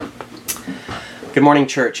Good morning,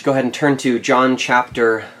 church. Go ahead and turn to John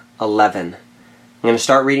chapter 11. I'm going to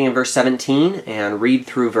start reading in verse 17 and read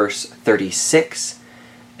through verse 36.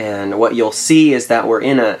 And what you'll see is that we're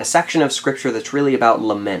in a section of Scripture that's really about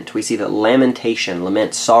lament. We see that lamentation,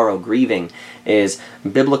 lament, sorrow, grieving is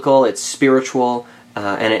biblical, it's spiritual,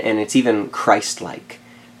 and it's even Christ-like.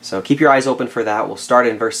 So keep your eyes open for that. We'll start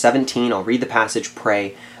in verse 17. I'll read the passage,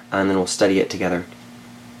 pray, and then we'll study it together.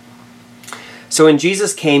 So when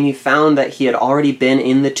Jesus came, he found that he had already been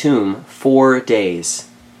in the tomb 4 days.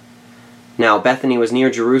 Now Bethany was near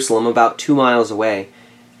Jerusalem, about 2 miles away,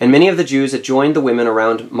 and many of the Jews had joined the women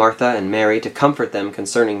around Martha and Mary to comfort them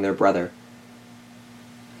concerning their brother.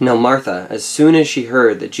 Now Martha, as soon as she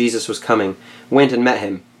heard that Jesus was coming, went and met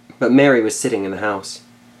him, but Mary was sitting in the house.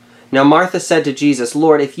 Now Martha said to Jesus,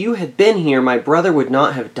 "Lord, if you had been here, my brother would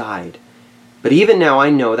not have died. But even now I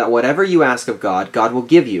know that whatever you ask of God, God will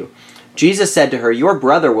give you." Jesus said to her, "Your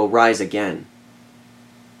brother will rise again."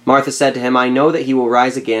 Martha said to him, "I know that he will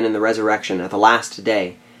rise again in the resurrection at the last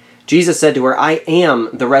day." Jesus said to her, "I am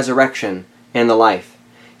the resurrection and the life.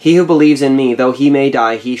 He who believes in me, though he may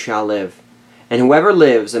die, he shall live. And whoever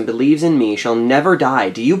lives and believes in me shall never die.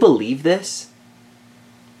 Do you believe this?"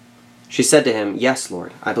 She said to him, "Yes,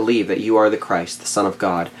 Lord, I believe that you are the Christ, the Son of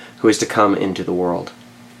God, who is to come into the world."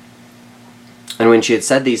 And when she had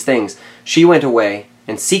said these things, she went away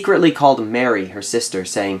and secretly called Mary, her sister,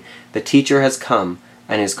 saying, "The teacher has come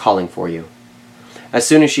and is calling for you." As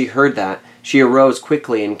soon as she heard that, she arose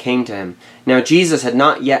quickly and came to him. Now Jesus had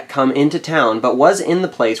not yet come into town, but was in the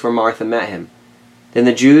place where Martha met him. Then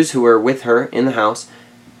the Jews who were with her in the house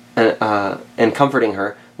and comforting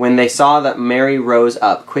her, when they saw that Mary rose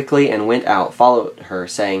up quickly and went out, followed her,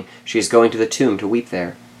 saying, "She is going to the tomb to weep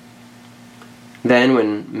there." Then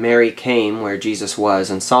when Mary came where Jesus was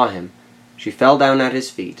and saw him, she fell down at his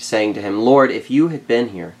feet, saying to him, "Lord, if you had been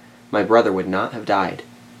here, my brother would not have died."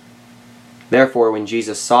 Therefore, when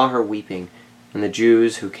Jesus saw her weeping, and the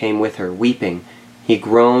Jews who came with her weeping, he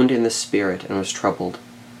groaned in the spirit and was troubled.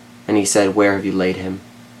 And he said, "Where have you laid him?"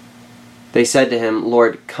 They said to him,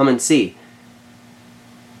 "Lord, come and see."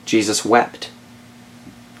 Jesus wept.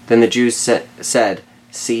 Then the Jews said,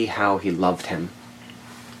 "See how he loved him."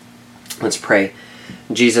 Let's pray.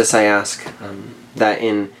 Jesus, I ask that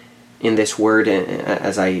in this word,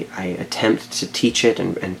 as I attempt to teach it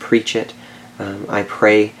and preach it, I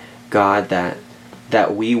pray, God,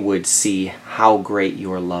 that we would see how great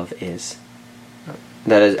your love is.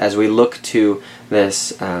 That as we look to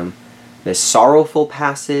this sorrowful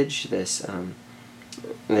passage, this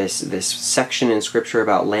section in Scripture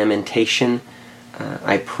about lamentation,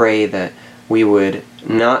 I pray that we would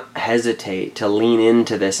not hesitate to lean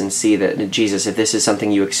into this and see that, Jesus, if this is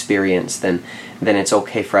something you experience, then it's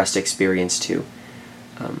okay for us to experience too.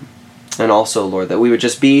 And also, Lord, that we would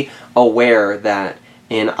just be aware that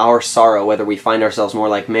in our sorrow, whether we find ourselves more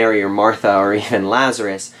like Mary or Martha or even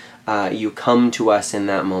Lazarus, you come to us in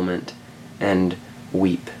that moment and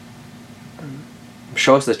weep.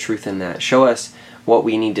 Show us the truth in that. Show us what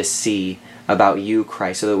we need to see about you,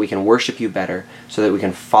 Christ, so that we can worship you better, so that we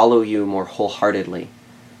can follow you more wholeheartedly,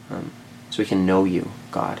 so we can know you,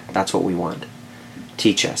 God. That's what we want.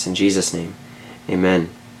 Teach us. In Jesus' name, amen.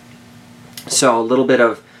 So a little bit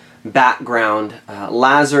of background.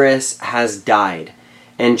 Lazarus has died,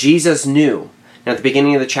 and Jesus knew. Now at the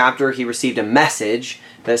beginning of the chapter, he received a message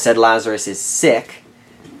that said Lazarus is sick,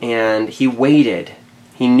 and he waited.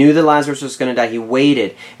 He knew that Lazarus was going to die. He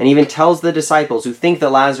waited, and even tells the disciples who think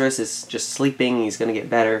that Lazarus is just sleeping, he's going to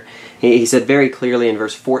get better. He said very clearly in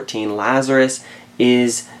verse 14, Lazarus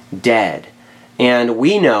is dead. And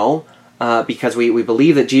we know, because we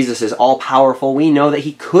believe that Jesus is all-powerful, we know that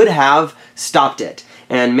he could have stopped it.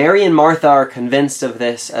 And Mary and Martha are convinced of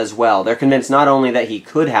this as well. They're convinced not only that he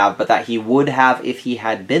could have, but that he would have if he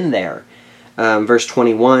had been there. Verse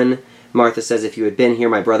 21, Martha says, "If you had been here,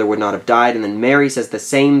 my brother would not have died." And then Mary says the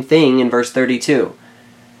same thing in verse 32.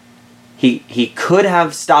 He could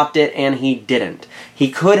have stopped it, and he didn't. He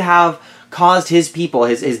could have caused his people,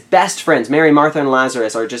 his best friends, Mary, Martha, and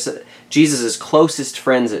Lazarus are just Jesus' closest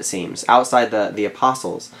friends, it seems, outside the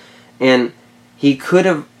apostles. And he could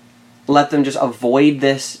have let them just avoid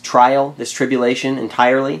this trial, this tribulation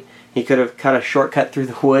entirely. He could have cut a shortcut through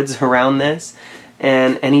the woods around this,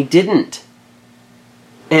 and he didn't.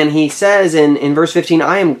 And he says in verse 15,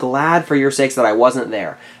 "I am glad for your sakes that I wasn't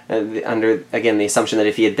there." Under, again, the assumption that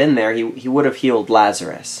if he had been there, he would have healed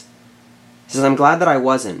Lazarus. He says, "I'm glad that I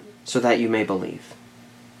wasn't, so that you may believe."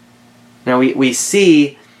 Now we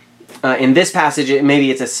see in this passage, maybe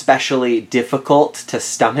it's especially difficult to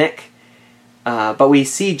stomach, but we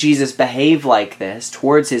see Jesus behave like this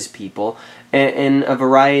towards his people in a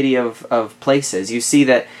variety of places. You see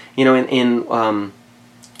that, in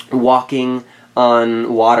walking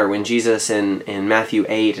on water, when Jesus in Matthew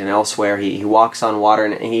 8 and elsewhere, he walks on water,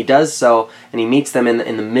 and he does so, and he meets them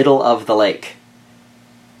in the middle of the lake.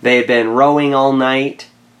 They had been rowing all night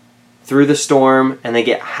through the storm, and they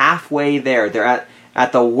get halfway there. They're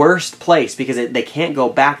at the worst place because they can't go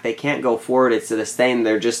back, they can't go forward. It's this thing,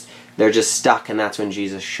 they're just stuck, and that's when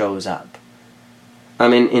Jesus shows up.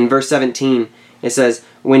 In verse 17, it says,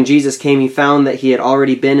 when Jesus came, he found that he had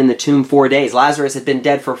already been in the tomb 4 days. Lazarus had been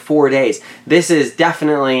dead for 4 days. This is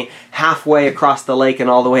definitely halfway across the lake and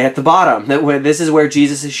all the way at the bottom. This is where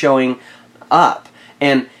Jesus is showing up.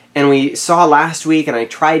 And we saw last week, and I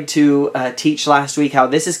tried to teach last week, how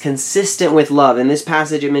this is consistent with love. In this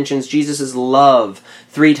passage, it mentions Jesus' love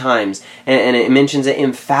 3 times, and it mentions it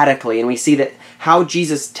emphatically. And we see that how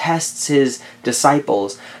Jesus tests his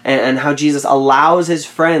disciples, and how Jesus allows his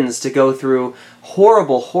friends to go through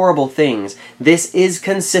horrible, horrible things. This is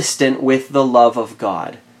consistent with the love of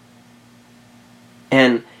God.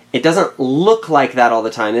 And it doesn't look like that all the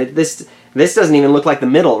time. This doesn't even look like the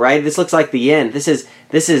middle, right? This looks like the end. This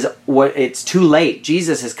is what, it's too late.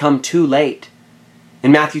 Jesus has come too late.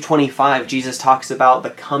 In Matthew 25, Jesus talks about the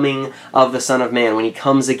coming of the Son of Man when he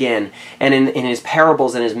comes again. And in his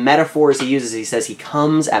parables and his metaphors he uses, he says he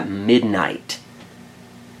comes at midnight.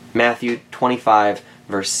 Matthew 25,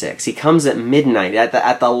 verse 6. He comes at midnight,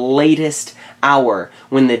 at the latest hour.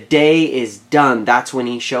 When the day is done, that's when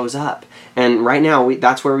he shows up. And right now,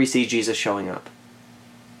 that's where we see Jesus showing up.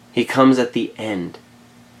 He comes at the end.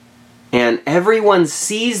 And everyone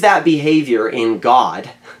sees that behavior in God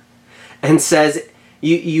and says,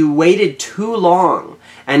 you waited too long,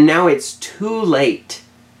 and now it's too late.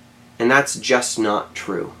 And that's just not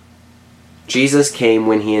true. Jesus came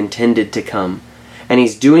when he intended to come. And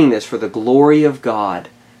he's doing this for the glory of God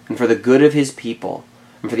and for the good of his people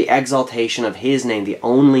and for the exaltation of his name, the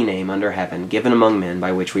only name under heaven given among men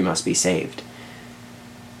by which we must be saved.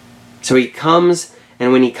 So he comes,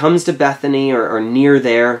 and when he comes to Bethany or near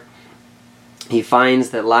there, he finds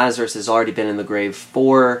that Lazarus has already been in the grave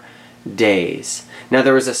 4 days. Now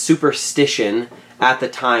there was a superstition at the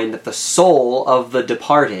time that the soul of the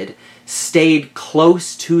departed stayed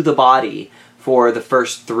close to the body for the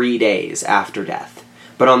first 3 days after death.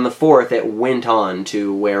 But on the 4th, it went on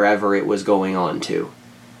to wherever it was going on to.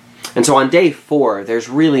 And so on day 4, there's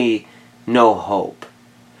really no hope.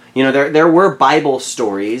 There were Bible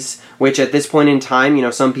stories, which at this point in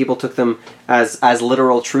time, some people took them as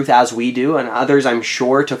literal truth as we do, and others, I'm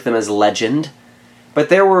sure, took them as legend. But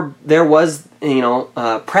there was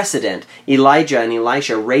precedent. Elijah and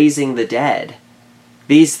Elisha raising the dead.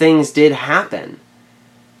 These things did happen.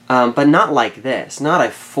 But not like this. Not a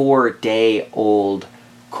 4-day-old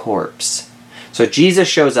corpse. So Jesus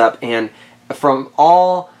shows up, and from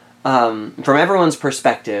everyone's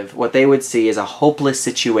perspective, what they would see is a hopeless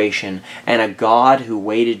situation, and a God who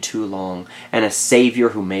waited too long, and a Savior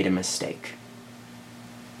who made a mistake.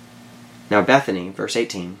 Now Bethany, verse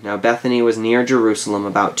 18, now Bethany was near Jerusalem,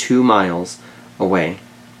 about 2 miles away.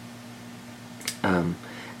 And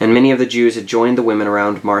many of the Jews had joined the women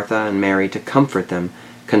around Martha and Mary to comfort them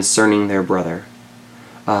concerning their brother.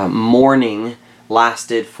 Mourning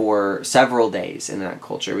lasted for several days in that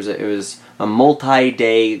culture. It was a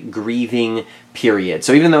multi-day grieving period.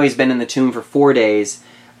 So even though he's been in the tomb for 4 days,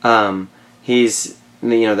 he's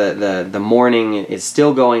the mourning is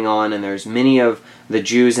still going on, and there's many of the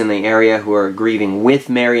Jews in the area who are grieving with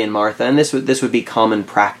Mary and Martha, and this would be common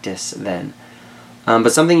practice then.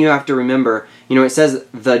 But something you have to remember, it says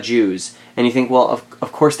the Jews, and you think, well,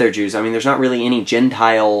 of course they're Jews. I mean, there's not really any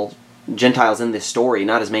Gentiles in this story,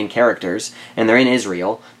 not as main characters, and they're in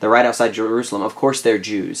Israel. They're right outside Jerusalem. Of course they're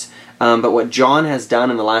Jews. But what John has done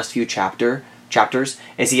in the last few chapters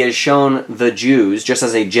is he has shown the Jews, just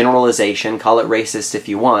as a generalization, call it racist if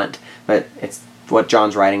you want, but it's what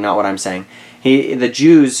John's writing, not what I'm saying. The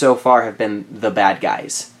Jews so far have been the bad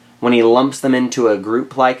guys. When he lumps them into a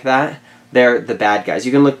group like that, they're the bad guys.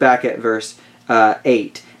 You can look back at verse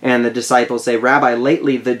 8. And the disciples say, Rabbi,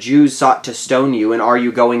 lately the Jews sought to stone you, and are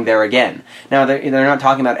you going there again? Now, they're not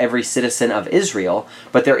talking about every citizen of Israel,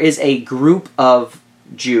 but there is a group of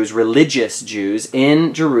Jews, religious Jews,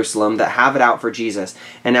 in Jerusalem that have it out for Jesus.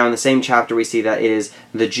 And now in the same chapter we see that it is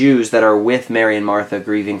the Jews that are with Mary and Martha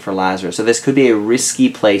grieving for Lazarus. So this could be a risky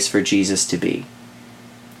place for Jesus to be.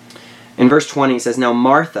 In verse 20 it says, Now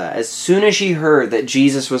Martha, as soon as she heard that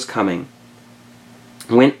Jesus was coming,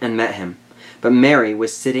 went and met him. But Mary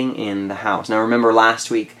was sitting in the house. Now remember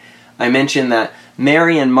last week I mentioned that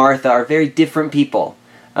Mary and Martha are very different people.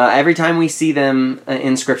 Every time we see them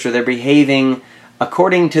in Scripture, they're behaving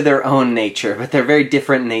according to their own nature, but they're very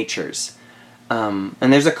different natures. And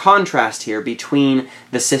there's a contrast here between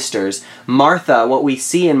the sisters. Martha, what we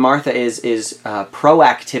see in Martha is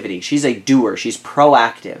proactivity. She's a doer. She's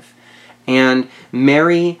proactive. And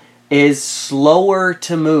Mary is slower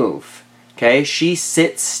to move. Okay? She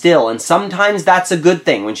sits still. And sometimes that's a good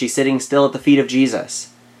thing when she's sitting still at the feet of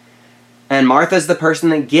Jesus. And Martha's the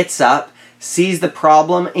person that gets up, sees the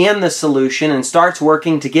problem and the solution, and starts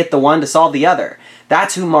working to get the one to solve the other.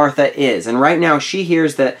 That's who Martha is. And right now she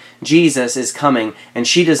hears that Jesus is coming, and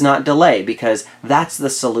she does not delay because that's the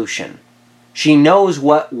solution. She knows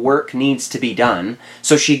what work needs to be done,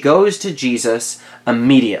 so she goes to Jesus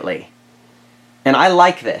immediately. And I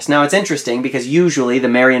like this. Now it's interesting because usually the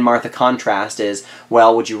Mary and Martha contrast is,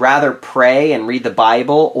 well, would you rather pray and read the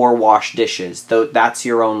Bible or wash dishes? That's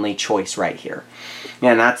your only choice right here.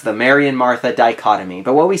 And that's the Mary and Martha dichotomy.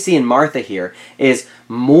 But what we see in Martha here is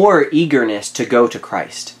more eagerness to go to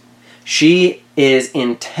Christ. She is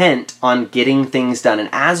intent on getting things done. And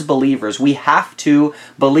as believers, we have to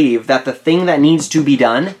believe that the thing that needs to be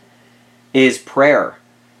done is prayer.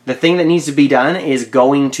 The thing that needs to be done is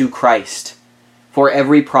going to Christ. For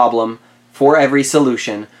every problem, for every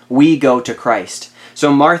solution, we go to Christ.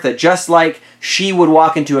 So Martha, just like she would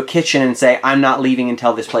walk into a kitchen and say, I'm not leaving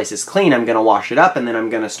until this place is clean. I'm going to wash it up, and then I'm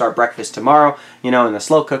going to start breakfast tomorrow, in the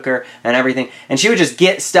slow cooker and everything. And she would just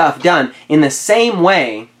get stuff done. In the same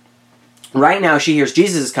way, right now she hears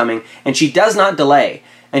Jesus is coming, and she does not delay.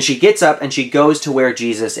 And she gets up and she goes to where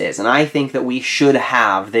Jesus is. And I think that we should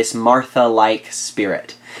have this Martha-like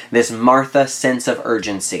spirit. This Martha sense of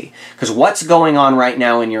urgency. Because what's going on right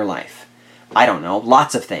now in your life? I don't know.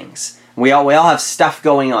 Lots of things. We all have stuff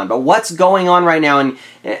going on. But what's going on right now,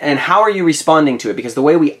 and how are you responding to it? Because the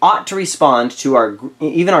way we ought to respond to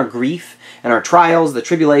even our grief and our trials, the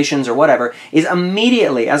tribulations or whatever, is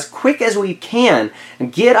immediately, as quick as we can,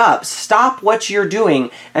 get up, stop what you're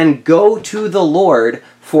doing, and go to the Lord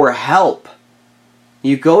for help.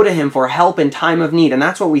 You go to Him for help in time of need. And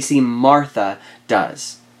that's what we see Martha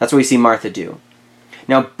does. That's what we see Martha do.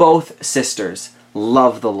 Now, both sisters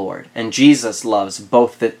love the Lord, and Jesus loves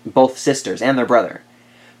both sisters and their brother.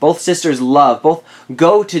 Both sisters both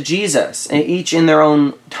go to Jesus, each in their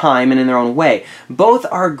own time and in their own way. Both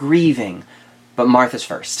are grieving, but Martha's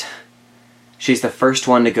first. She's the first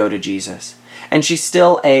one to go to Jesus. And she's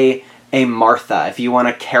still a Martha, if you want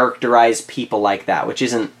to characterize people like that, which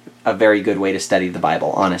isn't a very good way to study the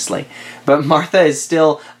Bible, honestly. But Martha is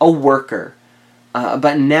still a worker.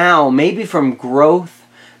 But now, maybe from growth,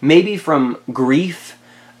 maybe from grief,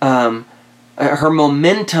 her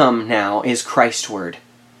momentum now is Christward.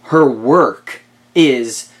 Her work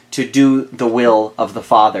is to do the will of the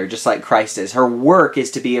Father, just like Christ is. Her work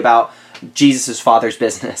is to be about Jesus' Father's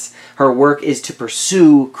business. Her work is to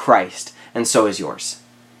pursue Christ, and so is yours.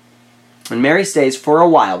 And Mary stays for a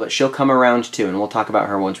while, but she'll come around too, and we'll talk about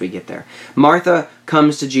her once we get there. Martha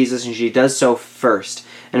comes to Jesus, and she does so first.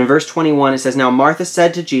 And in verse 21, it says, Now Martha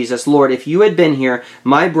said to Jesus, Lord, if you had been here,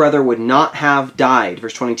 my brother would not have died.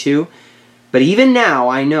 Verse 22, But even now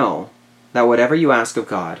I know that whatever you ask of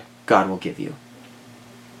God, God will give you.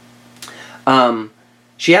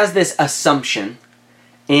 She has this assumption,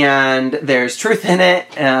 and there's truth in it,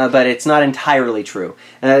 but it's not entirely true.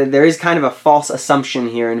 There is kind of a false assumption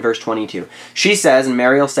here in verse 22. She says, and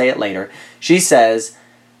Mary will say it later, she says,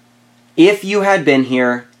 if you had been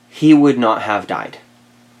here, he would not have died.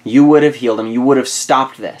 You would have healed him. You would have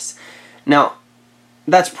stopped this. Now,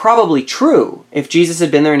 that's probably true. If Jesus had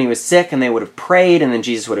been there and he was sick and they would have prayed and then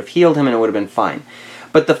Jesus would have healed him and it would have been fine.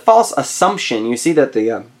 But the false assumption, you see that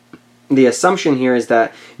the assumption here is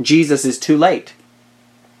that Jesus is too late.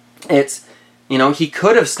 It's, he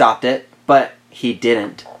could have stopped it, but he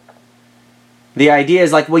didn't. The idea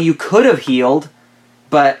is like, well, you could have healed,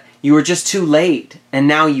 but you were just too late and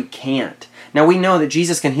now you can't. Now we know that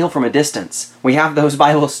Jesus can heal from a distance. We have those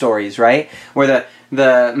Bible stories, right? Where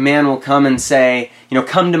the man will come and say,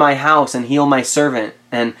 come to my house and heal my servant.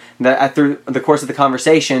 And through the course of the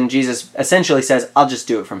conversation, Jesus essentially says, I'll just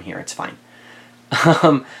do it from here. It's fine.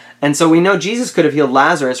 And so we know Jesus could have healed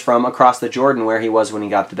Lazarus from across the Jordan where he was when he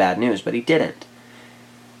got the bad news, but he didn't.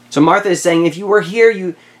 So Martha is saying, if you were here,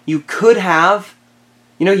 you could have,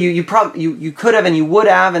 you could have and you would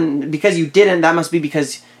have, and because you didn't, that must be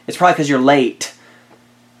because it's probably because you're late.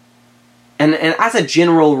 And as a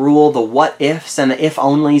general rule, the what-ifs and the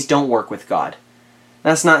if-onlys don't work with God.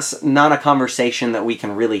 That's not a conversation that we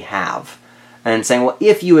can really have. And saying, well,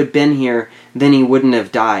 if you had been here, then he wouldn't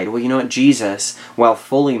have died. Well, you know what? Jesus, while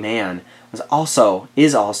fully man, is also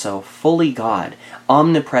fully God,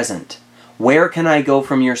 omnipresent. Where can I go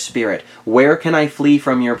from your spirit? Where can I flee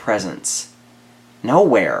from your presence?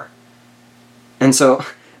 Nowhere. And so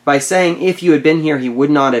by saying, if you had been here, he would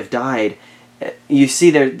not have died, you see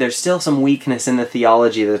there's still some weakness in the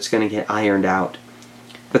theology that's going to get ironed out.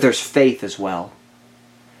 But there's faith as well.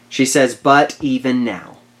 She says, but even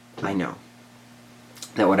now, I know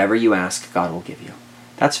that whatever you ask, God will give you.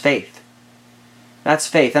 That's faith. That's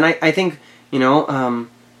faith. And I think,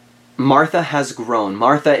 Martha has grown.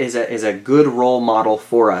 Martha is a good role model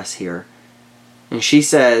for us here. And she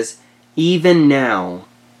says, even now,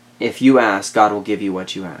 if you ask, God will give you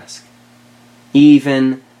what you ask.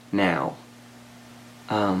 Even now.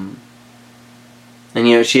 And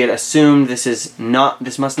she had assumed this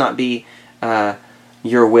must not be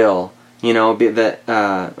your will. I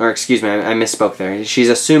misspoke there. She's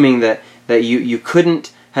assuming that you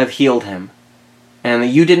couldn't have healed him, and that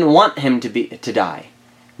you didn't want him to die.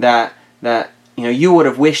 That you would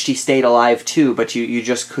have wished he stayed alive too, but you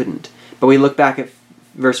just couldn't. But we look back at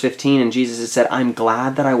verse 15, and Jesus has said, I'm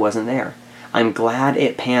glad that I wasn't there. I'm glad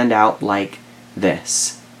it panned out like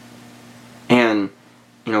this. And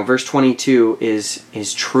verse 22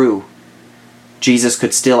 is true. Jesus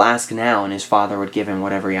could still ask now, and his Father would give him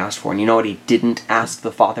whatever he asked for. And you know what he didn't ask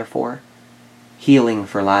the Father for? Healing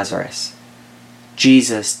for Lazarus.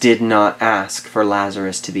 Jesus did not ask for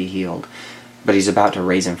Lazarus to be healed, but he's about to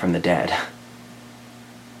raise him from the dead.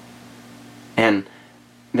 And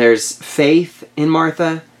there's faith in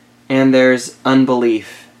Martha, and there's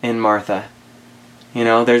unbelief in Martha.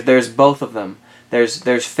 There's both of them.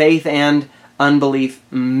 There's faith and unbelief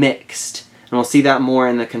mixed. And we'll see that more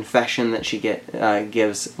in the confession that she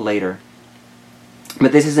gives later.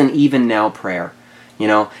 But this is an even now prayer.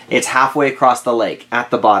 It's halfway across the lake,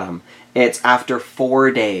 at the bottom. It's after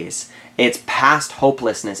 4 days. It's past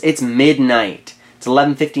hopelessness. It's midnight. It's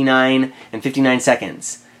 11:59 and 59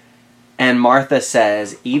 seconds. And Martha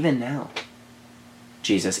says, even now,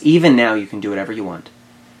 Jesus, even now you can do whatever you want.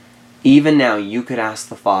 Even now you could ask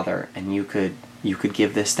the Father, and you could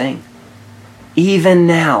give this thing. Even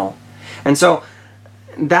now. And so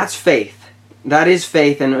that's faith. That is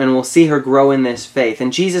faith, and we'll see her grow in this faith.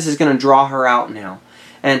 And Jesus is going to draw her out now.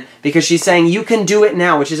 And because she's saying, you can do it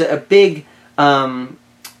now, which is a big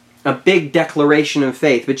declaration of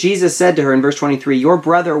faith. But Jesus said to her in verse 23, your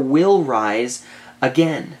brother will rise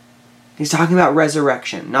again. He's talking about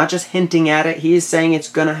resurrection, not just hinting at it. He is saying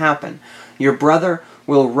it's going to happen. Your brother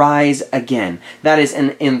will rise again. That is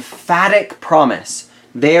an emphatic promise.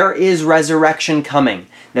 There is resurrection coming.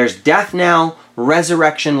 There's death now,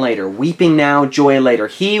 resurrection later. Weeping now, joy later.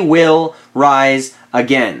 He will rise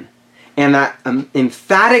again. And that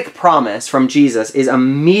emphatic promise from Jesus is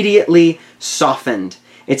immediately softened.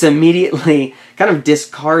 It's immediately kind of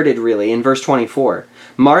discarded, really, in verse 24.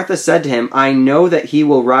 Martha said to him, I know that he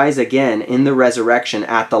will rise again in the resurrection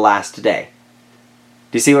at the last day.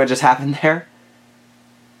 Do you see what just happened there?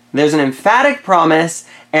 There's an emphatic promise,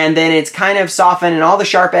 and then it's kind of softened, and all the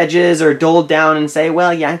sharp edges are dulled down and say,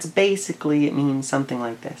 well, yeah, it means something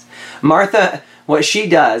like this. Martha, what she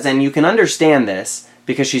does, and you can understand this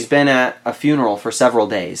because she's been at a funeral for several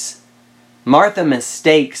days. Martha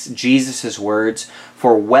mistakes Jesus' words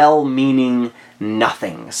for well-meaning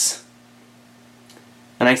nothings.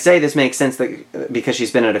 And I say this makes sense because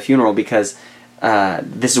she's been at a funeral, because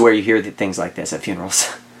this is where you hear things like this at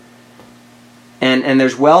funerals. And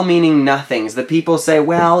there's well-meaning nothings. The people say,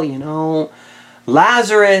 well,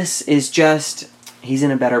 Lazarus is he's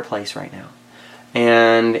in a better place right now.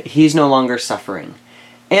 And he's no longer suffering.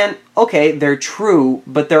 And, okay, they're true,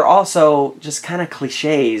 but they're also just kind of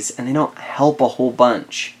cliches, and they don't help a whole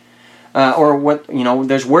bunch.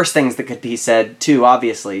 There's worse things that could be said, too,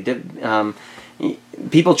 obviously.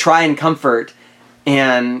 People try and comfort,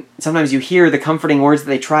 and sometimes you hear the comforting words that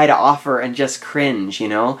they try to offer and just cringe,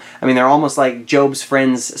 they're almost like Job's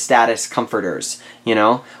friends status comforters,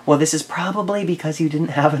 Well, this is probably because you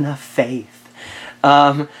didn't have enough faith.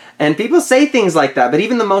 And people say things like that, but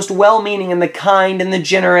even the most well-meaning and the kind and the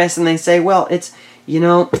generous, and they say, well, it's,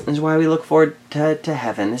 this is why we look forward to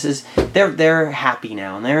heaven. They're happy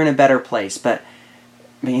now, and they're in a better place, but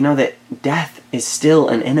that death is still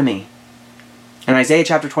an enemy. And Isaiah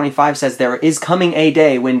chapter 25 says there is coming a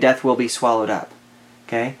day when death will be swallowed up.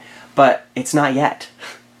 Okay? But it's not yet.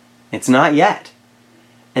 It's not yet.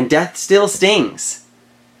 And death still stings.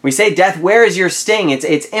 We say, death, where is your sting?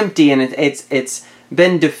 It's empty, and it's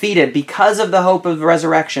been defeated because of the hope of the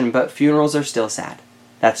resurrection, but funerals are still sad.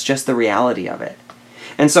 That's just the reality of it.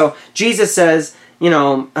 And so Jesus says,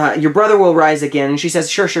 your brother will rise again. And she says,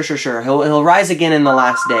 sure. He'll rise again in the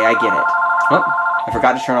last day. I get it. Oh, I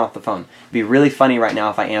forgot to turn off the phone. It'd be really funny right now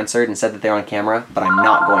if I answered and said that they're on camera, but I'm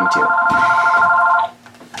not going to.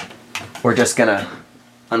 We're just gonna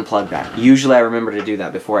unplug that. Usually I remember to do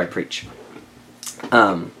that before I preach.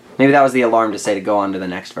 Maybe that was the alarm to say to go on to the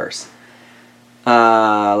next verse.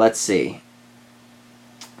 Let's see.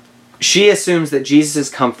 She assumes that Jesus'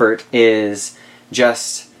 comfort is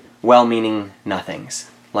just well-meaning nothings.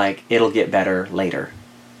 Like, it'll get better later.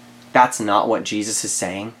 That's not what Jesus is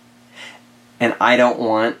saying. And I don't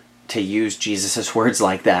want to use Jesus' words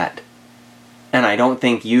like that. And I don't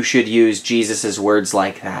think you should use Jesus' words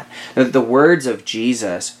like that. The words of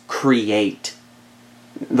Jesus create.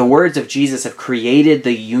 The words of Jesus have created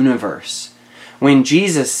the universe. When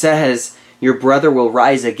Jesus says, your brother will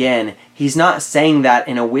rise again, he's not saying that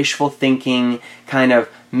in a wishful thinking, kind of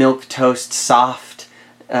milquetoast soft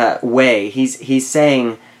way. He's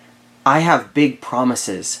saying, I have big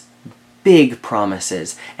promises,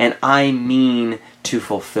 and I mean to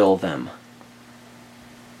fulfill them.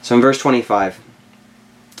 So in verse 25,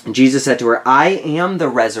 Jesus said to her, I am the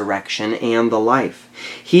resurrection and the life.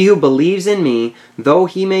 He who believes in me, though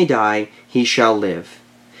he may die, he shall live.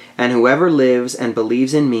 And whoever lives and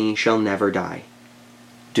believes in me shall never die.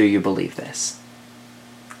 Do you believe this?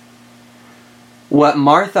 What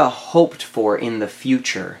Martha hoped for in the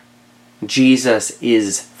future, Jesus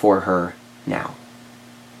is for her now.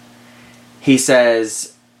 He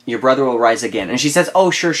says, your brother will rise again. And she says, oh,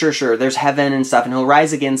 sure. There's heaven and stuff, and he'll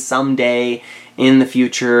rise again someday in the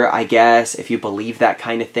future, I guess, if you believe that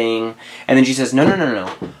kind of thing. And then she says, no,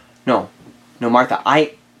 Martha,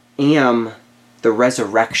 I am the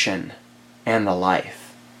resurrection and the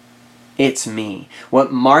life. It's me.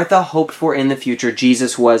 What Martha hoped for in the future,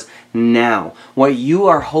 Jesus was now. What you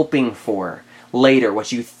are hoping for later,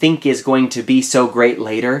 what you think is going to be so great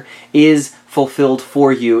later, is fulfilled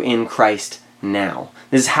for you in Christ now.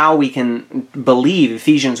 This is how we can believe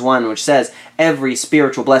Ephesians 1, which says every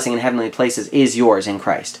spiritual blessing in heavenly places is yours in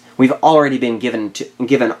Christ. We've already been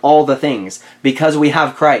given all the things because we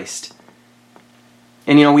have Christ.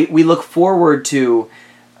 And we look forward to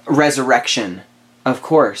resurrection, of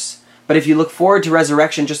course. But if you look forward to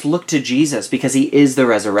resurrection, just look to Jesus, because he is the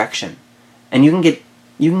resurrection. And you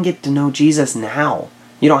can get to know Jesus now.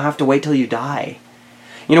 You don't have to wait till you die.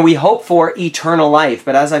 We hope for eternal life,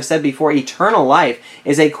 but as I've said before, eternal life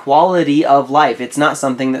is a quality of life. It's not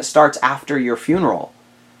something that starts after your funeral.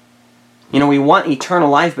 We want eternal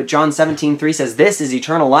life, but John 17:3 says, this is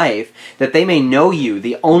eternal life, that they may know you,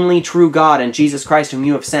 the only true God, and Jesus Christ whom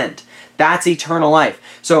you have sent. That's eternal life.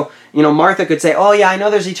 So, Martha could say, oh yeah, I know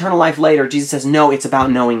there's eternal life later. Jesus says, no, it's about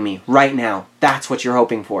knowing me right now. That's what you're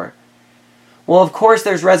hoping for. Well, of course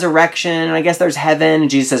there's resurrection, and I guess there's heaven. And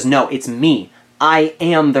Jesus says, no, it's me. I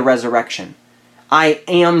am the resurrection. I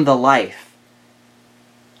am the life.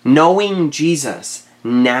 Knowing Jesus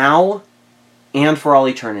now and for all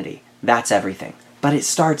eternity, that's everything. But it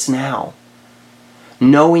starts now.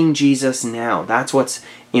 Knowing Jesus now, that's what's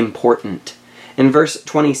important. In verse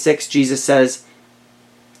 26, Jesus says,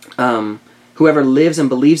 whoever lives and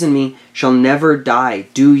believes in me shall never die.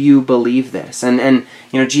 Do you believe this? And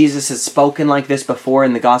Jesus has spoken like this before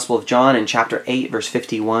in the Gospel of John in chapter 8, verse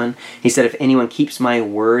 51. He said, if anyone keeps my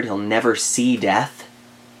word, he'll never see death.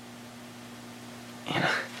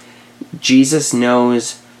 Jesus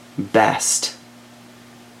knows best.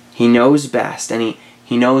 He knows best, and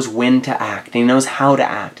he knows when to act, and he knows how to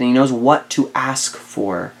act, and he knows what to ask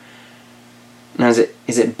for. Now, is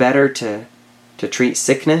it better to treat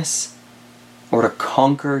sickness or to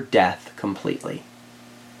conquer death completely?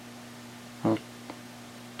 Well,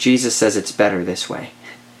 Jesus says it's better this way.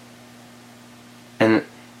 And,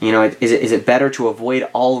 is it better to avoid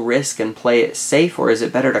all risk and play it safe, or is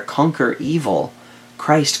it better to conquer evil?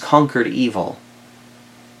 Christ conquered evil.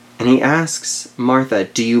 And he asks Martha,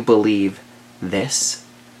 do you believe this?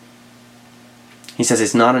 He says,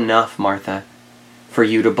 it's not enough, Martha, for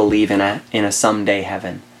you to believe in a someday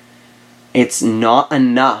heaven. It's not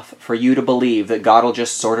enough for you to believe that God will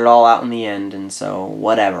just sort it all out in the end, and so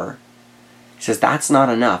whatever. He says, that's not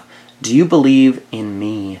enough. Do you believe in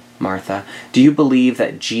me, Martha? Do you believe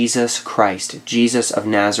that Jesus Christ, Jesus of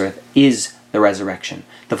Nazareth, is the resurrection,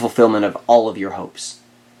 the fulfillment of all of your hopes?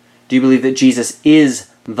 Do you believe that Jesus is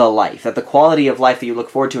the life, that the quality of life that you look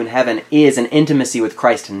forward to in heaven is an intimacy with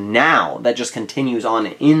Christ now that just continues on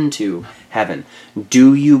into heaven?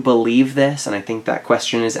 Do you believe this? And I think that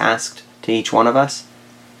question is asked to each one of us.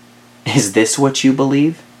 Is this what you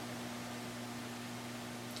believe?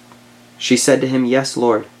 She said to him, yes,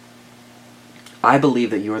 Lord. I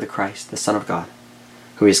believe that you are the Christ, the Son of God,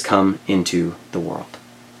 who has come into the world.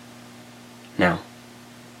 Now,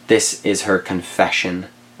 this is her confession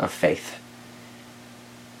of faith.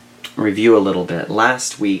 review a little bit.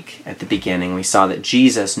 Last week at the beginning we saw that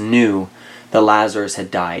Jesus knew that Lazarus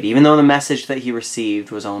had died, even though the message that he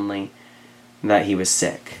received was only that he was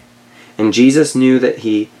sick. And Jesus knew that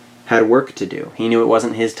he had work to do. He knew it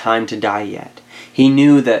wasn't his time to die yet. He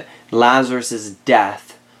knew that Lazarus'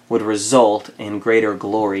 death would result in greater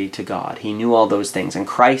glory to God. He knew all those things. And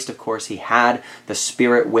Christ, of course, he had the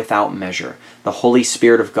Spirit without measure. The Holy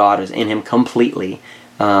Spirit of God is in him completely.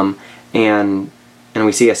 And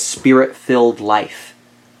we see a Spirit-filled life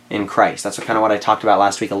in Christ. That's kind of what I talked about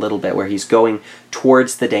last week a little bit, where he's going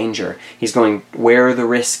towards the danger. He's going where the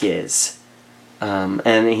risk is.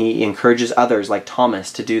 And he encourages others like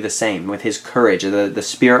Thomas to do the same with his courage. The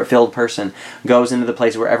Spirit-filled person goes into the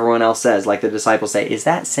place where everyone else says, like the disciples say, is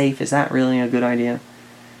that safe? Is that really a good idea?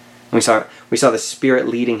 And we saw the Spirit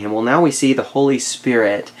leading him. Well, now we see the Holy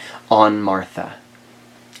Spirit on Martha.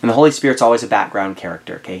 And the Holy Spirit's always a background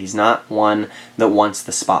character, okay? He's not one that wants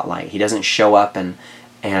the spotlight. He doesn't show up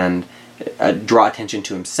and draw attention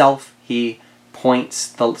to himself. He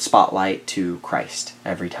points the spotlight to Christ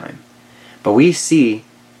every time. But we see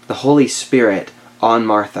the Holy Spirit on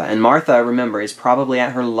Martha. And Martha, remember, is probably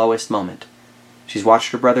at her lowest moment. She's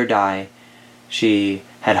watched her brother die. She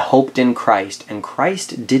had hoped in Christ, and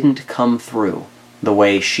Christ didn't come through the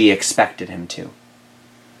way she expected him to.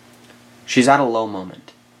 She's at a low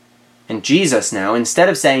moment. And Jesus now, instead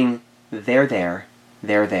of saying, they're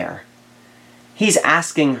there, he's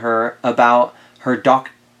asking her about her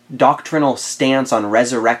doctrinal stance on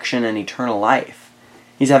resurrection and eternal life.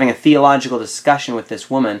 He's having a theological discussion with this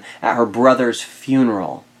woman at her brother's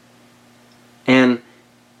funeral. And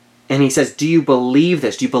he says, do you believe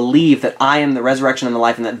this? Do you believe that I am the resurrection and the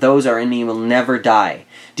life and that those are in me will never die?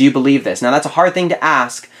 Do you believe this? Now that's a hard thing to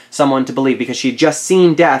ask someone to believe because she had just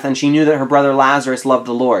seen death and she knew that her brother Lazarus loved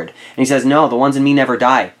the Lord. And he says, no, the ones in me never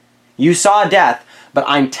die. You saw death, but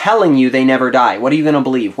I'm telling you they never die. What are you going to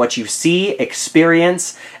believe? What you see,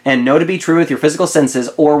 experience, and know to be true with your physical senses,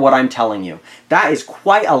 or what I'm telling you? That is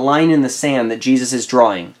quite a line in the sand that Jesus is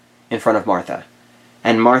drawing in front of Martha.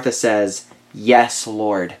 And Martha says, yes,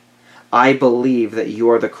 Lord. I believe that you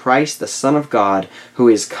are the Christ, the Son of God, who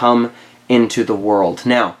is come into the world.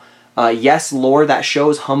 Now, yes, Lord, that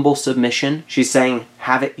shows humble submission. She's saying,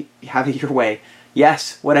 have it your way.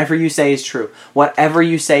 Yes, whatever you say is true. Whatever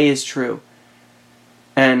you say is true.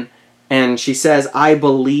 And she says, I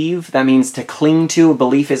believe. That means to cling to.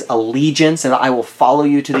 Belief is allegiance, and I will follow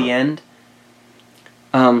you to the end.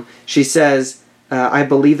 She says, I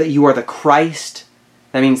believe that you are the Christ.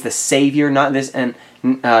 That means the Savior, not this, and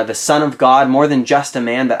the Son of God, more than just a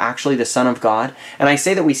man, but actually the Son of God. And I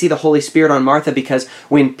say that we see the Holy Spirit on Martha because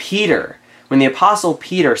when the Apostle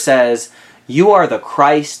Peter says, you are the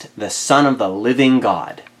Christ, the Son of the living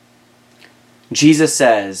God, Jesus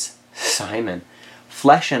says, Simon,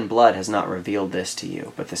 flesh and blood has not revealed this to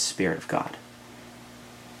you, but the Spirit of God.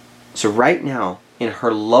 So right now, in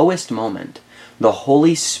her lowest moment, the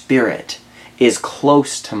Holy Spirit is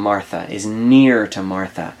close to Martha, is near to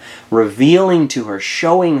Martha, revealing to her,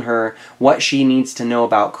 showing her what she needs to know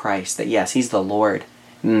about Christ, that yes, he's the Lord,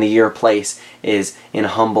 and your place is in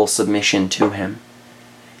humble submission to him.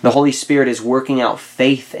 The Holy Spirit is working out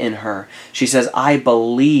faith in her. She says, I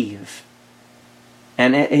believe.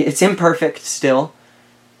 And it's imperfect still.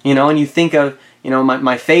 And you think of,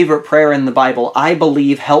 my favorite prayer in the Bible, I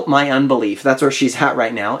believe, help my unbelief. That's where she's at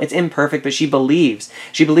right now. It's imperfect, but she believes.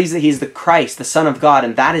 She believes that he's the Christ, the Son of God,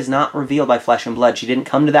 and that is not revealed by flesh and blood. She didn't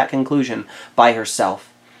come to that conclusion by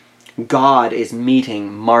herself. God is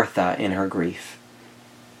meeting Martha in her grief.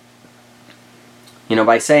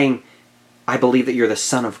 By saying, I believe that you're the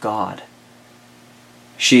Son of God.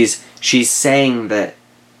 She's saying that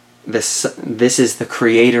this is the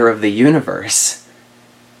creator of the universe.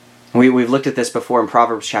 We've looked at this before in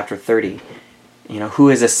Proverbs chapter 30. Who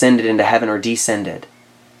has ascended into heaven or descended?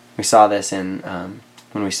 We saw this in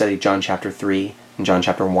when we studied John chapter 3 and John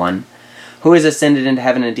chapter 1. Who has ascended into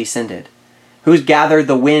heaven and descended? Who's gathered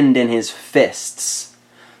the wind in his fists?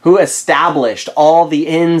 Who established all the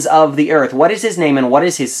ends of the earth? What is his name and what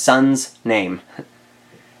is his son's name?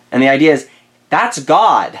 And the idea is, that's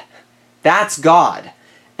God. That's God.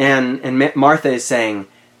 And Martha is saying,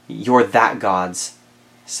 you're that God's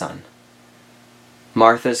son.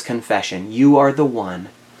 Martha's confession, you are the one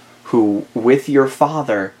who, with your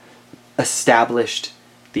Father, established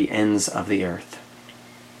the ends of the earth.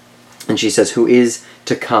 And she says, who is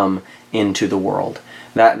to come into the world.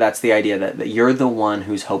 That's the idea that you're the one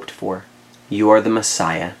who's hoped for. You are the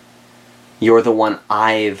Messiah. You're the one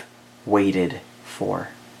I've waited for.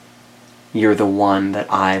 You're the one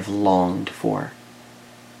that I've longed for.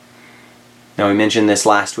 Now we mentioned this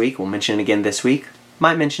last week. We'll mention it again this week.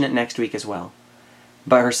 Might mention it next week as well.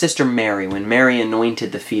 But her sister Mary, when Mary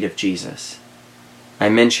anointed the feet of Jesus, I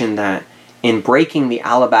mentioned that in breaking the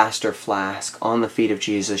alabaster flask on the feet of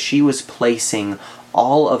Jesus, she was placing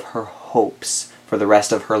all of her hopes for the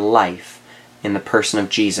rest of her life in the person of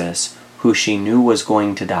Jesus, who she knew was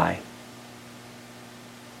going to die.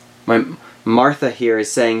 Martha here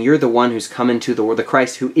is saying, you're the one who's come into the world, the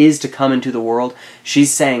Christ who is to come into the world.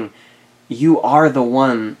 She's saying, you are the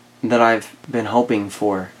one that I've been hoping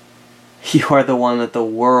for. You are the one that the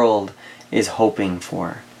world is hoping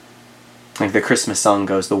for. Like the Christmas song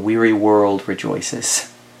goes, the weary world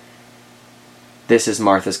rejoices. This is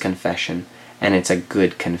Martha's confession, and it's a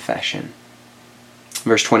good confession.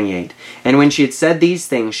 Verse 28, and when she had said these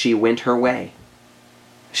things, she went her way.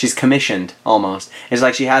 She's commissioned, almost. It's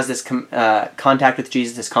like she has this contact with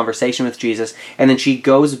Jesus, this conversation with Jesus, and then she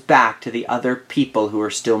goes back to the other people who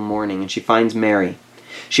are still mourning, and she finds Mary.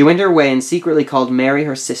 She went her way and secretly called Mary,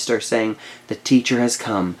 her sister, saying, the teacher has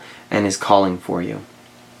come and is calling for you.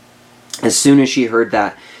 As soon as she heard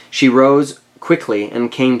that, she rose quickly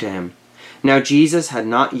and came to him. Now Jesus had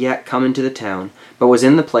not yet come into the town, but was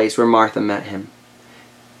in the place where Martha met him.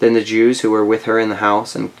 Then the Jews who were with her in the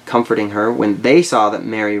house and comforting her, when they saw that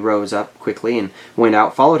Mary rose up quickly and went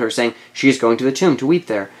out, followed her, saying, she is going to the tomb to weep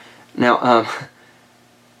there. Now,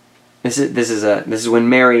 This is when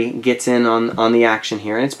Mary gets in on the action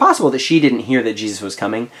here. And it's possible that she didn't hear that Jesus was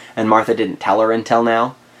coming and Martha didn't tell her until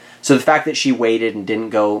now. So the fact that she waited and didn't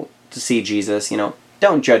go to see Jesus,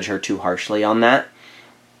 don't judge her too harshly on that.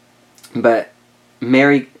 But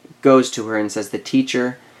Mary goes to her and says, the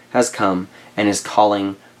teacher has come and is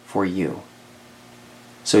calling for you.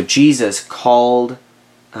 So Jesus called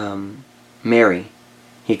Mary.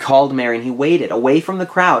 He called Mary and he waited away from the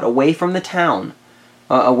crowd, away from the town,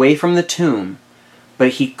 away from the tomb, but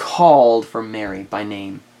he called for Mary by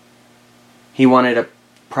name. He wanted a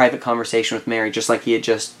private conversation with Mary, just like he had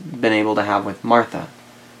just been able to have with Martha.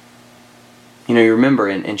 You remember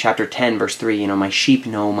in chapter 10, verse 3, my sheep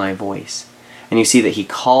know my voice. And you see that he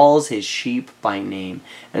calls his sheep by name.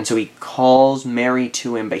 And so he calls Mary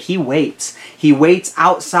to him, but he waits. He waits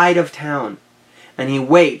outside of town. And he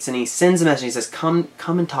waits, and he sends a message. He says, come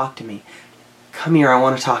and talk to me. Come here, I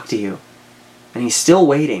want to talk to you. And he's still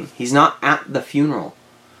waiting. He's not at the funeral.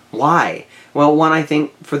 Why? Well, one, I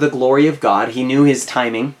think, for the glory of God. He knew his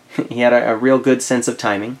timing. He had a real good sense of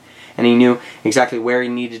timing. And he knew exactly where he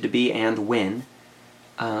needed to be and when.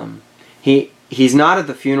 He's not at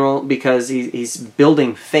the funeral because he's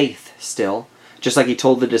building faith still. Just like he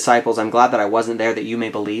told the disciples, I'm glad that I wasn't there that you may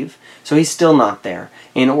believe. So he's still not there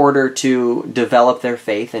in order to develop their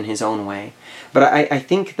faith in his own way. But I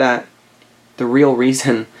think that the real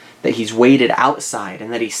reason that he's waited outside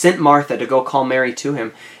and that he sent Martha to go call Mary to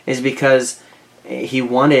him is because he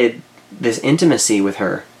wanted this intimacy with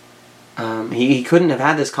her. He couldn't have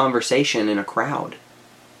had this conversation in a crowd.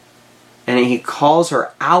 And he calls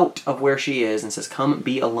her out of where she is and says, come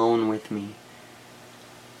be alone with me.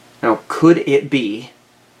 Now, could it be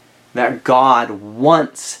that God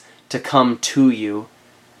wants to come to you,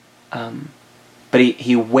 but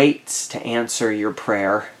he waits to answer your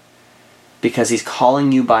prayer because he's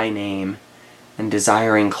calling you by name and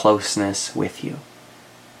desiring closeness with you?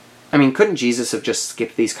 I mean, couldn't Jesus have just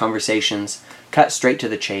skipped these conversations, cut straight to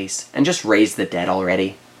the chase, and just raised the dead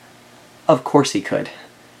already? Of course he could.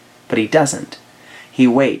 But he doesn't. He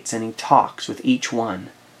waits and he talks with each one.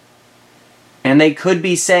 And they could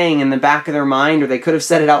be saying in the back of their mind, or they could have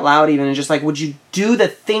said it out loud even, and just like, would you do the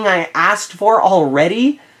thing I asked for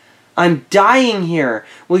already? I'm dying here.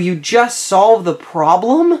 Will you just solve the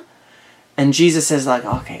problem? And Jesus says like,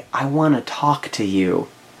 okay, I want to talk to you.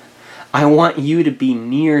 I want you to be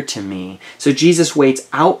near to me. So Jesus waits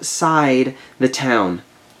outside the town.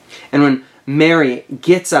 And when Mary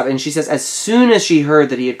gets up and she says, as soon as she heard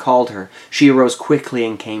that he had called her, she arose quickly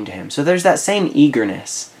and came to him. So there's that same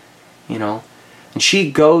eagerness, And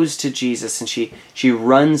she goes to Jesus and she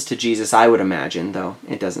runs to Jesus, I would imagine, though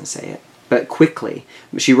it doesn't say it. But quickly.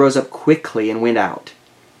 She rose up quickly and went out.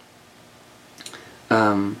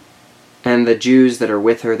 And the Jews that are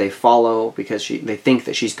with her, they follow because they think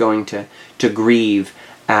that she's going to grieve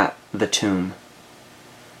at the tomb.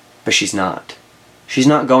 But she's not. She's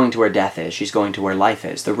not going to where death is. She's going to where life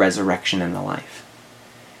is, the resurrection and the life.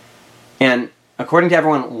 And according to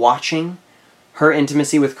everyone watching, her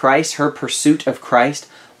intimacy with Christ, her pursuit of Christ,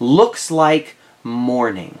 looks like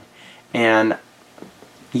mourning. And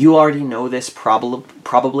you already know this probably,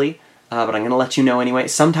 but I'm going to let you know anyway.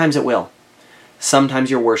 Sometimes it will. Sometimes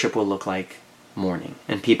your worship will look like mourning.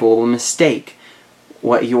 And people will mistake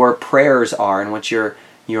what your prayers are and what your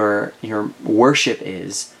worship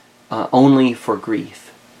is only for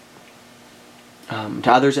grief.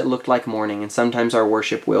 To others it looked like mourning, and sometimes our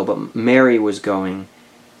worship will, but Mary was going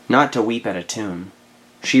not to weep at a tomb.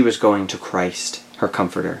 She was going to Christ, her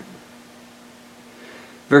comforter.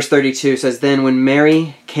 Verse 32 says, Then when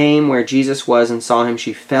Mary came where Jesus was and saw him,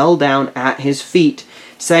 she fell down at his feet,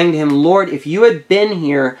 saying to him, Lord, if you had been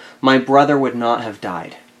here, my brother would not have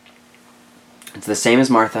died. It's the same as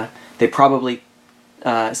Martha. They probably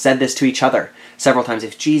said this to each other several times.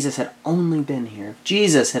 If Jesus had only been here, if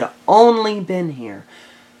Jesus had only been here.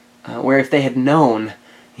 Where if they had known,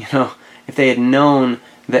 if they had known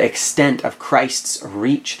the extent of Christ's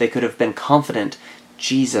reach, they could have been confident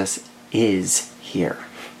Jesus is here.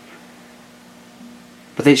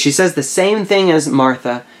 But she says the same thing as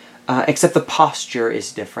Martha, except the posture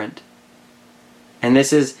is different. And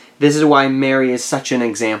this is why Mary is such an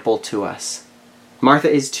example to us.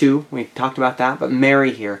 Martha is too, we talked about that, but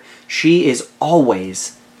Mary here, she is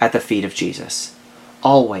always at the feet of Jesus.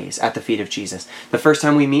 Always at the feet of Jesus. The first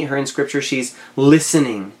time we meet her in Scripture, she's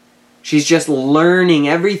listening. She's just learning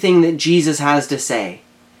everything that Jesus has to say.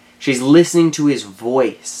 She's listening to his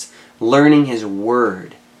voice, learning his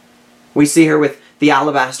word. We see her with the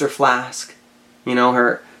alabaster flask,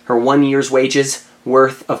 her 1 year's wages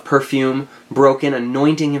worth of perfume broken,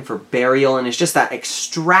 anointing him for burial, and it's just that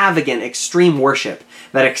extravagant, extreme worship,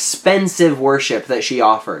 that expensive worship that she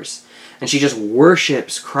offers. And she just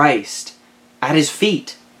worships Christ at his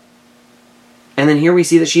feet. And then here we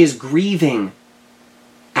see that she is grieving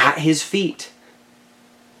at his feet.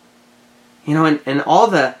 And all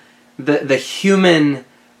the human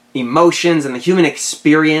emotions and the human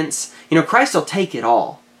experience, Christ will take it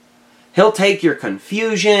all. He'll take your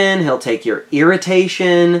confusion, he'll take your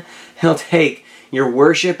irritation, he'll take your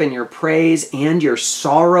worship and your praise and your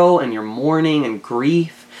sorrow and your mourning and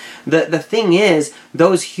grief. The thing is,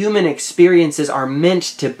 those human experiences are meant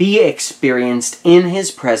to be experienced in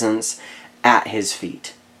his presence at his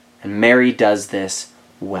feet. And Mary does this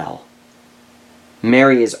well.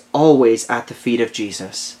 Mary is always at the feet of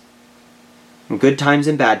Jesus. In good times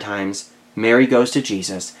and bad times, Mary goes to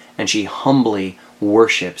Jesus and she humbly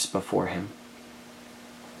worships before him.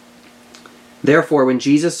 Therefore, when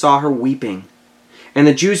Jesus saw her weeping, and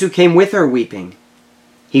the Jews who came with her weeping,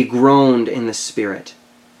 he groaned in the spirit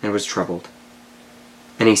and was troubled.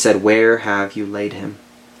 And he said, Where have you laid him?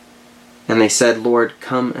 And they said, Lord,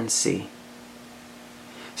 come and see.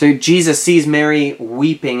 So Jesus sees Mary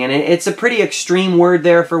weeping, and it's a pretty extreme word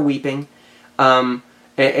there for weeping.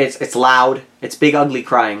 It's loud, it's big ugly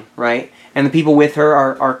crying, right? And the people with her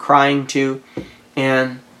are crying too.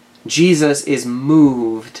 And Jesus is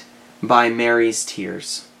moved by Mary's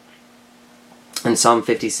tears. In Psalm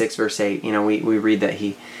 56 verse 8, we read that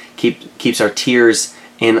he keeps our tears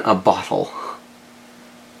in a bottle.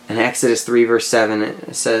 In Exodus 3 verse 7,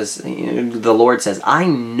 it says, the Lord says, I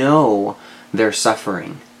know their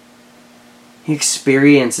suffering. He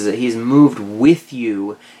experiences it. He's moved with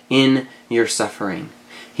you in your suffering.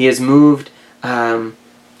 He is moved in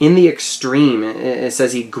the extreme. It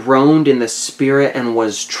says he groaned in the spirit and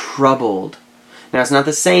was troubled. Now it's not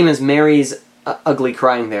the same as Mary's ugly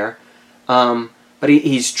crying there, but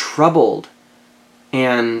he's troubled.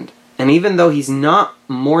 And even though he's not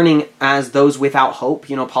mourning as those without hope,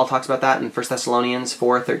 Paul talks about that in 1 Thessalonians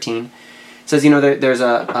 4:13. It says, there's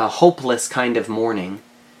a hopeless kind of mourning.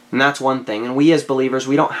 And that's one thing. And we as believers,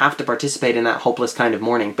 we don't have to participate in that hopeless kind of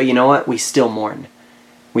mourning. But you know what? We still mourn.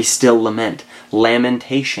 We still lament.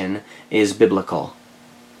 Lamentation is biblical.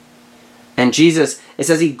 And Jesus, it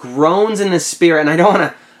says he groans in the spirit. And I don't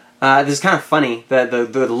want to, this is kind of funny.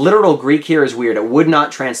 The literal Greek here is weird. It would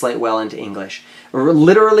not translate well into English.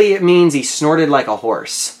 Literally, it means he snorted like a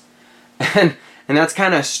horse. And that's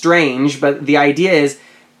kind of strange, but the idea is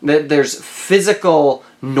that there's physical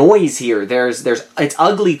noise here. It's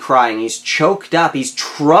ugly crying. He's choked up. He's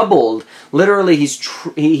troubled. Literally,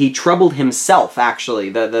 he troubled himself, actually.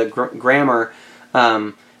 The grammar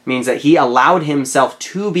means that he allowed himself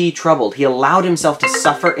to be troubled. He allowed himself to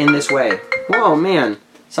suffer in this way. Whoa, man.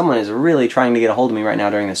 Someone is really trying to get a hold of me right now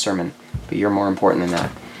during this sermon. But you're more important than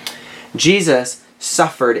that. Jesus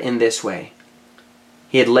suffered in this way.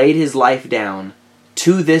 He had laid his life down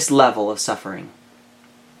to this level of suffering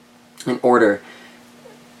in order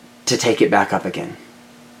to take it back up again.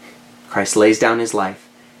 Christ lays down his life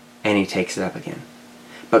and he takes it up again.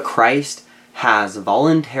 But Christ has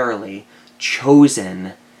voluntarily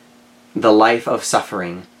chosen the life of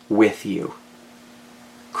suffering with you.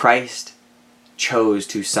 Christ chose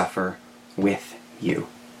to suffer with you.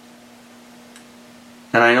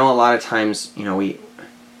 And I know a lot of times,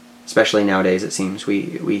 especially nowadays it seems,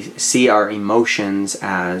 we see our emotions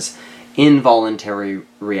as involuntary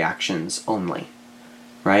reactions only.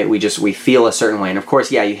 Right? We feel a certain way. And of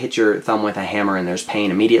course, yeah, you hit your thumb with a hammer and there's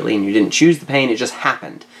pain immediately and you didn't choose the pain, it just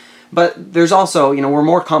happened. But there's also, we're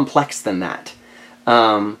more complex than that. We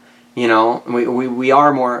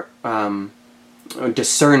are more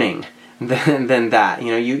discerning than that.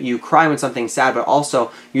 You cry when something's sad, but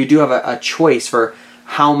also you do have a choice for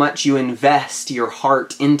how much you invest your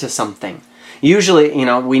heart into something. Usually,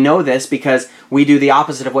 we know this because we do the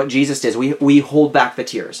opposite of what Jesus did. We hold back the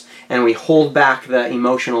tears, and we hold back the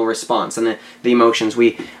emotional response and the emotions.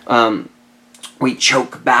 We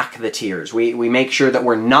choke back the tears. We make sure that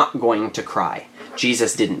we're not going to cry.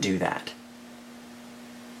 Jesus didn't do that.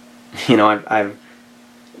 I've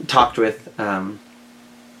talked with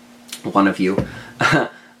one of you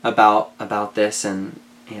about this, and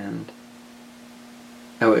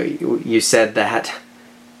you said that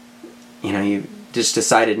you just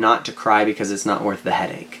decided not to cry because it's not worth the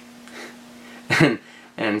headache.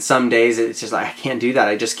 And some days it's just like, I can't do that.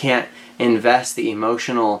 I just can't invest the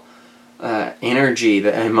emotional energy,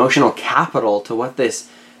 the emotional capital to what this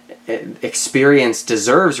experience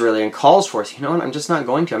deserves really and calls for. So, what? I'm just not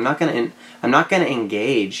going to. I'm not going to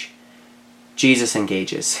engage. Jesus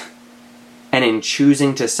engages. And in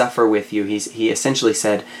choosing to suffer with you, he essentially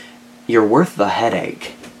said, you're worth the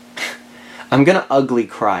headache. I'm going to ugly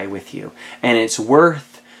cry with you. And it's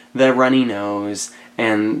worth the runny nose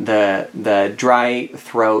and the dry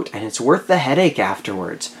throat, and it's worth the headache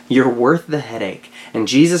afterwards. You're worth the headache. And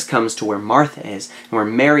Jesus comes to where Martha is, and where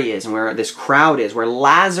Mary is, and where this crowd is, where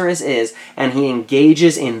Lazarus is, and he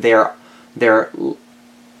engages in their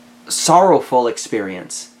sorrowful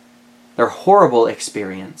experience, their horrible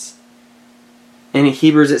experience. In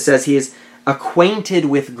Hebrews it says he is acquainted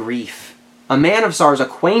with grief. A man of sorrows,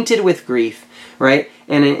 acquainted with grief, right?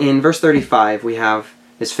 And in verse 35 we have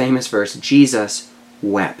this famous verse, Jesus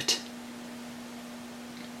wept.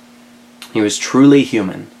 He was truly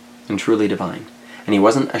human and truly divine. And he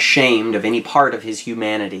wasn't ashamed of any part of his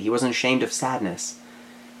humanity. He wasn't ashamed of sadness.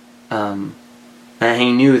 And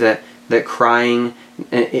he knew that crying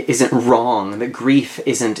isn't wrong, that grief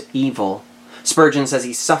isn't evil. Spurgeon says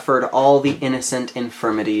he suffered all the innocent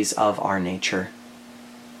infirmities of our nature.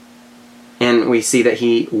 And we see that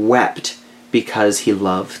he wept because he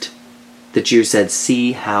loved. The Jew said,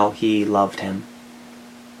 see how he loved him.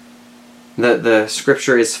 The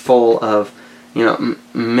scripture is full of,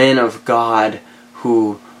 men of God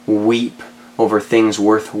who weep over things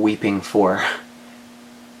worth weeping for.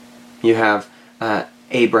 You have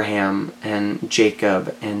Abraham and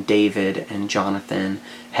Jacob and David and Jonathan,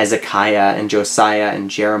 Hezekiah and Josiah and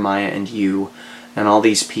Jeremiah and you, and all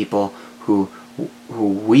these people who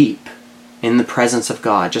weep in the presence of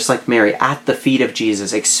God, just like Mary, at the feet of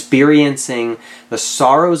Jesus, experiencing the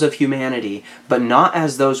sorrows of humanity, but not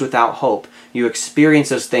as those without hope. You experience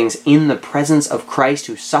those things in the presence of Christ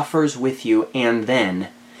who suffers with you and then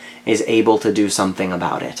is able to do something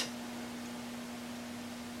about it.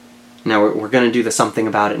 Now, we're going to do the something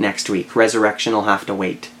about it next week. Resurrection will have to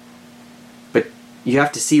wait. But you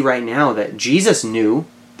have to see right now that Jesus knew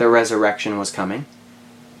the resurrection was coming.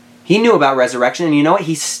 He knew about resurrection, and you know what?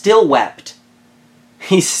 He still wept.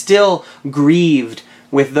 He still grieved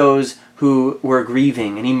with those who were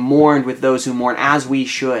grieving, and he mourned with those who mourn, as we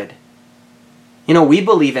should. We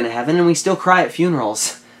believe in heaven, and we still cry at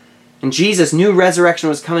funerals. And Jesus knew resurrection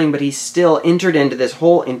was coming, but he still entered into this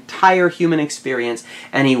whole entire human experience,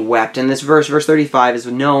 and he wept. And this verse 35, is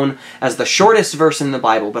known as the shortest verse in the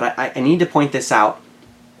Bible, but I need to point this out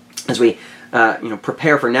as we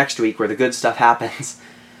prepare for next week where the good stuff happens.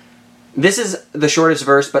 This is the shortest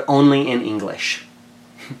verse, but only in English.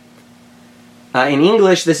 In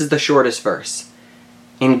English, this is the shortest verse.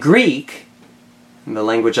 In Greek, in the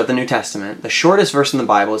language of the New Testament, the shortest verse in the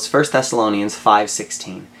Bible is 1 Thessalonians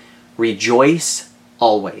 5:16. Rejoice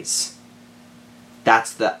always.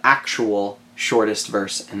 That's the actual shortest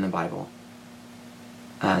verse in the Bible.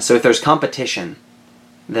 So if there's competition,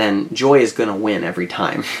 then joy is going to win every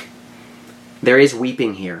time. There is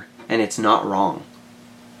weeping here, and it's not wrong.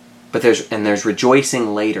 But there's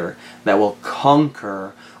rejoicing later that will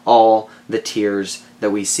conquer all the tears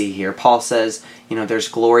that we see here. Paul says, there's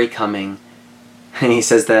glory coming, and he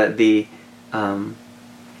says that the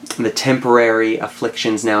temporary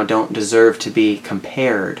afflictions now don't deserve to be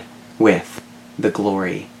compared with the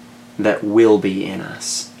glory that will be in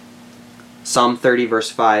us. Psalm 30 verse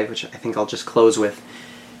 5, which I think I'll just close with.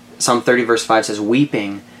 Psalm 30 verse 5 says,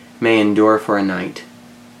 weeping may endure for a night,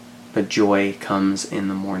 but joy comes in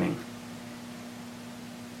the morning.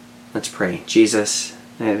 Let's pray. Jesus,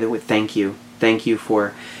 thank you. Thank you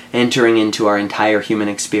for entering into our entire human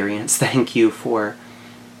experience. Thank you for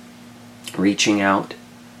reaching out,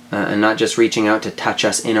 and not just reaching out to touch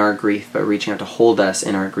us in our grief, but reaching out to hold us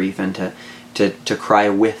in our grief and to cry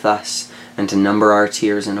with us and to number our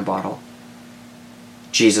tears in a bottle.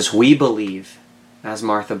 Jesus, we believe, as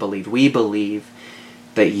Martha believed, we believe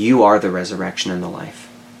that you are the resurrection and the life.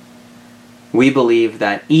 We believe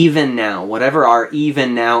that even now, whatever our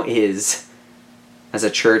even now is as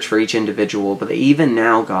a church for each individual, but that even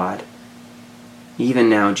now, God, even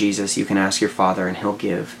now, Jesus, you can ask your Father and he'll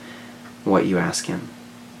give what you ask him.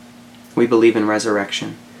 We believe in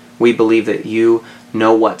resurrection. We believe that you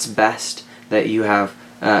know what's best, that you have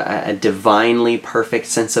a divinely perfect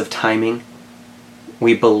sense of timing.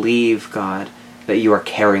 We believe, God, that you are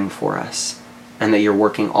caring for us and that you're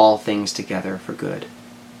working all things together for good.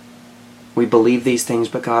 We believe these things,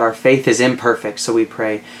 but God, our faith is imperfect, so we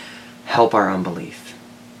pray, help our unbelief.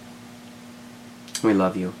 We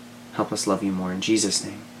love you. Help us love you more. In Jesus'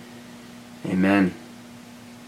 name, amen.